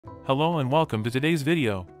Hello and welcome to today's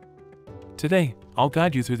video. Today, I'll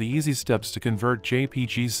guide you through the easy steps to convert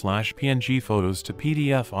JPG/PNG photos to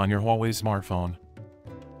PDF on your Huawei smartphone.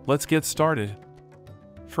 Let's get started.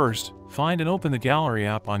 First, find and open the Gallery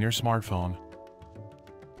app on your smartphone.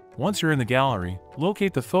 Once you're in the gallery,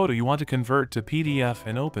 locate the photo you want to convert to PDF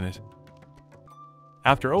and open it.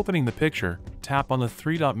 After opening the picture, tap on the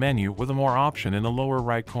three-dot menu with a More option in the lower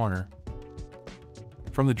right corner.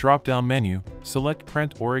 From the drop-down menu, select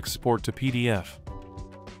Print or Export to PDF.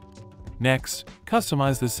 Next,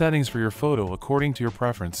 customize the settings for your photo according to your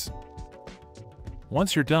preference.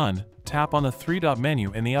 Once you're done, tap on the three-dot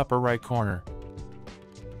menu in the upper right corner.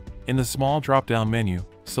 In the small drop-down menu,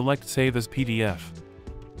 select Save as PDF.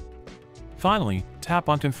 Finally, tap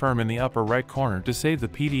on Confirm in the upper right corner to save the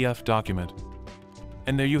PDF document.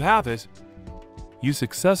 And there you have it! You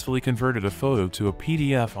successfully converted a photo to a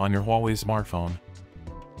PDF on your Huawei smartphone.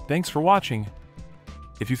 Thanks for watching.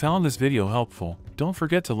 If you found this video helpful, don't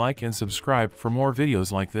forget to like and subscribe for more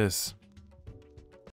videos like this.